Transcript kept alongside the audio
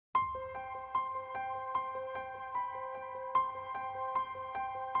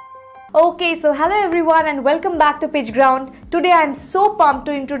Okay, so hello everyone and welcome back to PitchGround. Today I am so pumped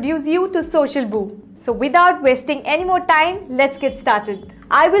to introduce you to Socialbu. So without wasting any more time, let's get started.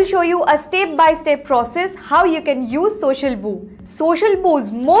 I will show you a step-by-step process how you can use Socialbu.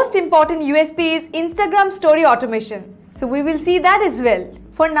 Socialbu's most important USP is Instagram story automation. So we will see that as well.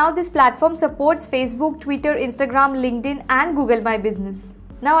 For now, this platform supports Facebook, Twitter, Instagram, LinkedIn and Google My Business.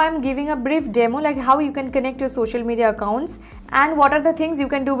 Now I am giving a brief demo like how you can connect your social media accounts and what are the things you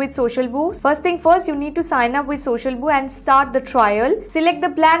can do with Socialbu. First thing first, you need to sign up with Socialbu and start the trial. Select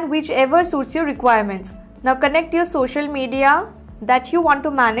the plan whichever suits your requirements. Now connect your social media that you want to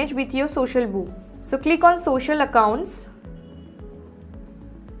manage with your Socialbu. So click on social accounts.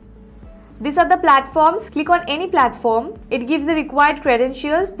 These are the platforms. Click on any platform. It gives the required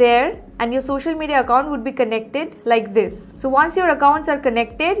credentials there and your social media account would be connected like this. So once your accounts are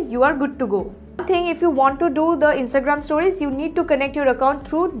connected, you are good to go. One thing, if you want to do the Instagram stories, you need to connect your account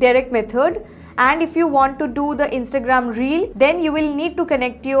through direct method. And if you want to do the Instagram reel, then you will need to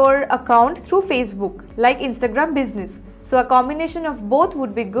connect your account through Facebook like Instagram business. So a combination of both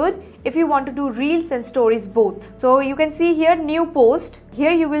would be good if you want to do reels and stories both. So you can see here new post.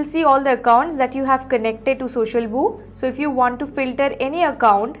 Here you will see all the accounts that you have connected to Socialbu. So if you want to filter any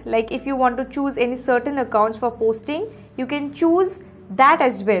account, like if you want to choose any certain accounts for posting, you can choose that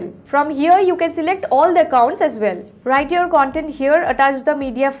as well. From here you can select all the accounts as well. Write your content here, attach the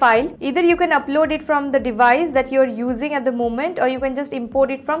media file. Either you can upload it from the device that you are using at the moment or you can just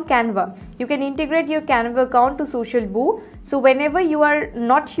import it from Canva. You can integrate your Canva account to Socialbu. So whenever you are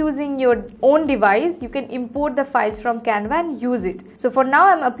not using your own device, you can import the files from Canva and use it. So for now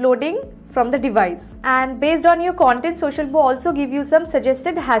I'm uploading from the device, and based on your content, Socialbu also give you some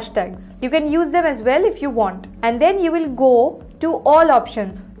suggested hashtags. You can use them as well if you want, and then you will go to all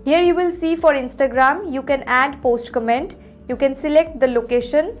options. Here you will see for Instagram you can add post comment, you can select the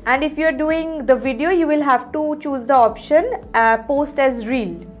location, and if you are doing the video you will have to choose the option post as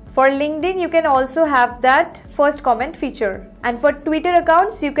reel. For LinkedIn, you can also have that first comment feature. And for Twitter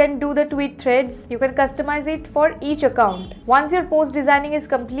accounts, you can do the tweet threads. You can customize it for each account. Once your post designing is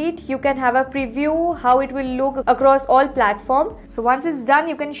complete, you can have a preview how it will look across all platforms. So once it's done,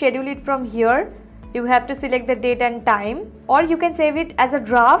 you can schedule it from here. You have to select the date and time, or you can save it as a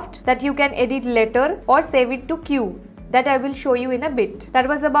draft that you can edit later or save it to queue. That I will show you in a bit. That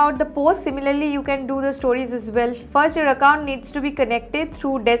was about the post. Similarly, you can do the stories as well. First, your account needs to be connected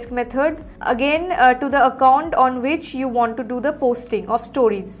through desk method. Again, to the account on which you want to do the posting of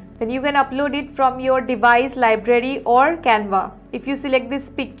stories. Then you can upload it from your device, library or Canva. If you select this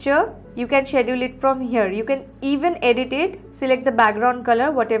picture, you can schedule it from here. You can even edit it. Select the background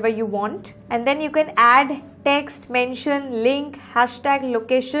color, whatever you want. And then you can add text, mention, link, hashtag,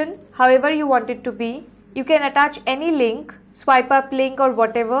 location, however you want it to be. You can attach any link, swipe up link or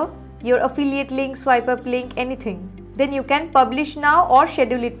whatever, your affiliate link, swipe up link, anything. Then you can publish now or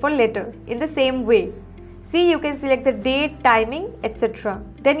schedule it for later in the same way. See, you can select the date, timing, etc.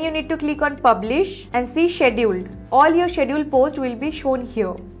 Then you need to click on publish and see scheduled. All your scheduled posts will be shown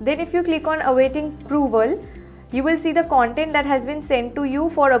here. Then if you click on awaiting approval, you will see the content that has been sent to you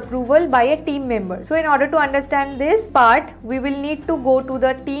for approval by a team member. So in order to understand this part, we will need to go to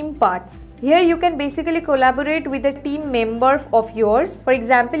the team parts. Here you can basically collaborate with a team member of yours. For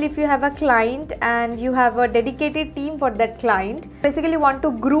example, if you have a client and you have a dedicated team for that client, basically want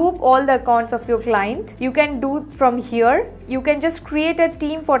to group all the accounts of your client, you can do from here. You can just create a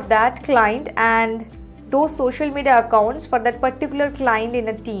team for that client and those social media accounts for that particular client in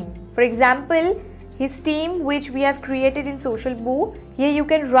a team. For example, his team which we have created in Socialbu, here you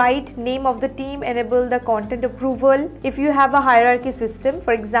can write name of the team, enable the content approval. If you have a hierarchy system,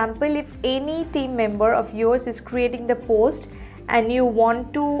 for example, if any team member of yours is creating the post and you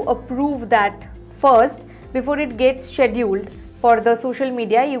want to approve that first before it gets scheduled for the social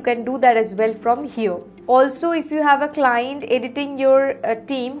media, you can do that as well from here. Also, if you have a client editing your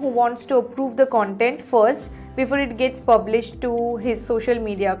team who wants to approve the content first before it gets published to his social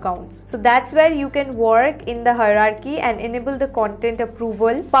media accounts. So that's where you can work in the hierarchy and enable the content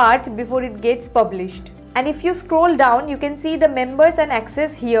approval part before it gets published. And if you scroll down, you can see the members and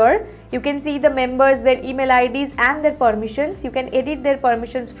access here. You can see the members, their email IDs and their permissions. You can edit their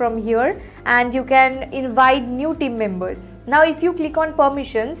permissions from here and you can invite new team members. Now if you click on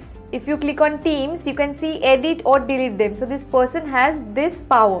permissions, if you click on teams, you can see edit or delete them. So this person has this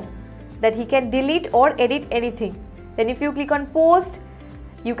power that he can delete or edit anything. Then if you click on post,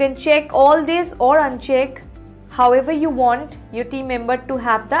 you can check all this or uncheck however you want your team member to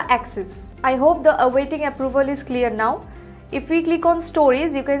have the access. I hope the awaiting approval is clear now. If we click on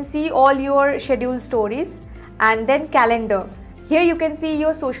stories, you can see all your scheduled stories and then calendar. Here you can see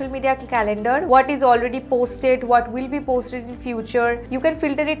your social media calendar, what is already posted, what will be posted in future. You can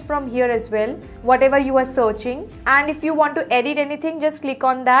filter it from here as well, whatever you are searching. And if you want to edit anything, just click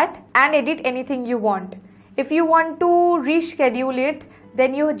on that and edit anything you want. If you want to reschedule it,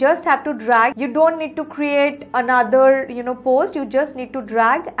 then you just have to drag. You don't need to create another post. You just need to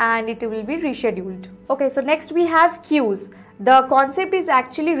drag and it will be rescheduled. Okay, so next we have queues. The concept is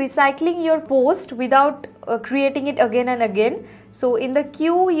actually recycling your post without creating it again and again. So in the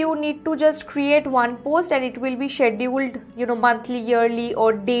queue, you need to just create one post and it will be scheduled, monthly, yearly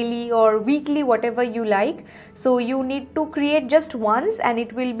or daily or weekly, whatever you like. So you need to create just once and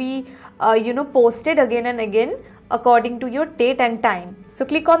it will be, posted again and again according to your date and time. So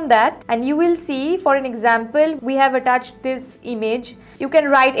click on that and you will see, for an example, we have attached this image. You can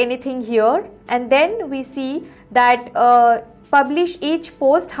write anything here and then we see that publish each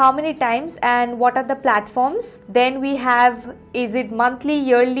post how many times and what are the platforms. Then we have, is it monthly,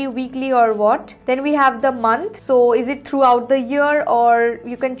 yearly, weekly or what. Then we have the month, so is it throughout the year or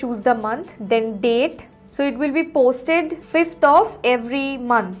you can choose the month. Then date, so it will be posted 5th of every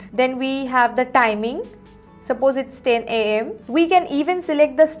month. Then we have the timing, suppose it's 10 AM. We can even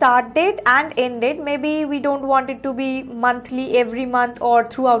select the start date and end date. Maybe we don't want it to be monthly, every month or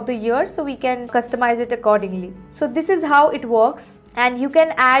throughout the year, so we can customize it accordingly. So this is how it works, and you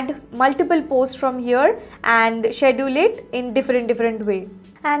can add multiple posts from here and schedule it in different way.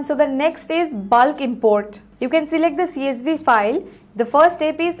 And so the next is bulk import. You can select the CSV file. The first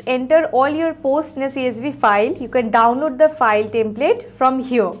step is enter all your posts in a CSV file. You can download the file template from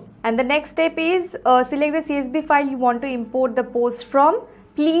here. And the next step is select the CSV file you want to import the post from.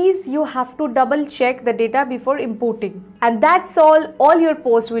 Please, you have to double check the data before importing. And that's all your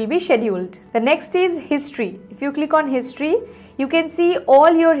posts will be scheduled. The next is history. If you click on history, you can see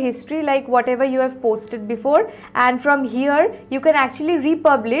all your history, like whatever you have posted before, and from here you can actually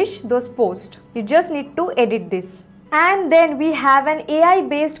republish those posts. You just need to edit this. And then we have an AI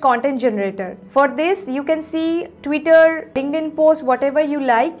based content generator. For this you can see Twitter, LinkedIn post, whatever you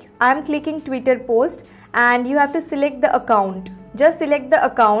like. I am clicking Twitter post and you have to select the account. Just select the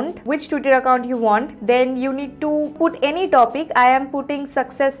account, which Twitter account you want. Then you need to put any topic. I am putting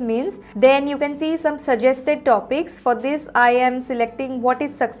success means. Then you can see some suggested topics. For this I am selecting what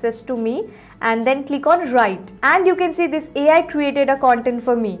is success to me and then click on write. And you can see this AI created a content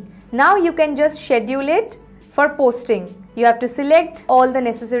for me. Now you can just schedule it for posting. You have to select all the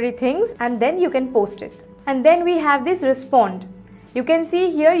necessary things and then you can post it. And then we have this respond. You can see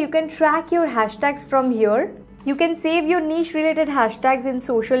here you can track your hashtags from here. You can save your niche related hashtags in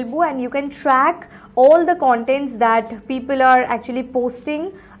Socialbu and you can track all the contents that people are actually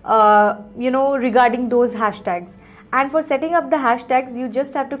posting regarding those hashtags. And for setting up the hashtags, you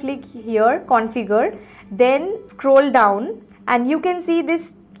just have to click here, configure, then scroll down and you can see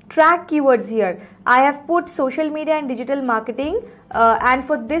this track keywords here. I have put social media and digital marketing and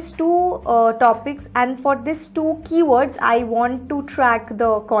for these two topics and for these two keywords I want to track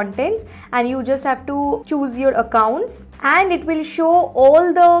the contents, and you just have to choose your accounts and it will show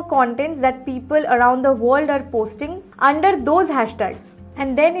all the contents that people around the world are posting under those hashtags.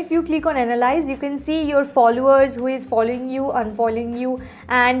 And then if you click on analyze, you can see your followers, who is following you, unfollowing you,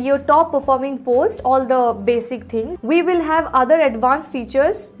 and your top performing post, all the basic things. We will have other advanced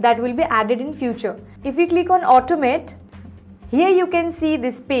features that will be added in future. If you click on automate, here you can see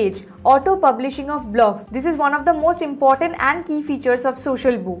this page, auto publishing of blogs. This is one of the most important and key features of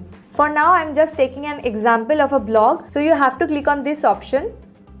Socialbu. For now, I'm just taking an example of a blog. So you have to click on this option.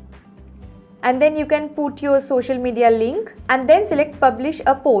 And then you can put your social media link and then select publish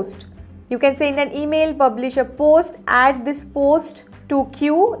a post. You can send an email, publish a post, add this post to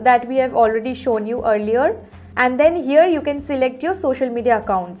queue that we have already shown you earlier. And then here you can select your social media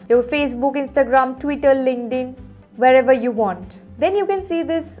accounts, your Facebook, Instagram, Twitter, LinkedIn, wherever you want. Then you can see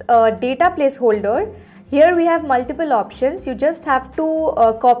this data placeholder. Here we have multiple options. You just have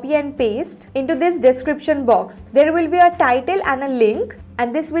to copy and paste into this description box. There will be a title and a link,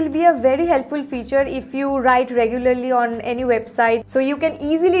 and this will be a very helpful feature if you write regularly on any website. So you can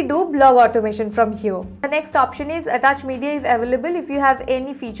easily do blog automation from here. The next option is attach media if available. If you have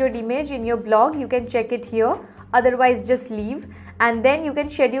any featured image in your blog, you can check it here. Otherwise just leave. And then you can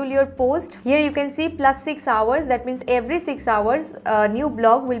schedule your post. Here you can see plus 6 hours. That means every 6 hours a new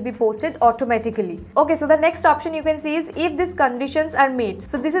blog will be posted automatically. Okay, so the next option you can see is if these conditions are met.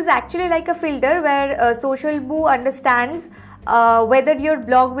 So this is actually like a filter where Socialbu understands whether your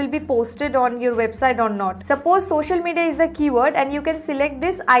blog will be posted on your website or not. Suppose social media is the keyword and you can select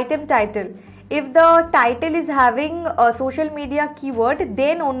this item title. If the title is having a social media keyword,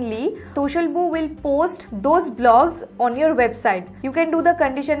 then only Socialbu will post those blogs on your website. You can do the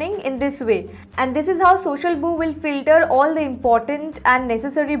conditioning in this way, and this is how Socialbu will filter all the important and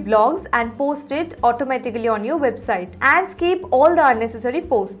necessary blogs and post it automatically on your website and skip all the unnecessary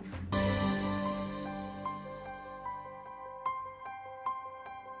posts.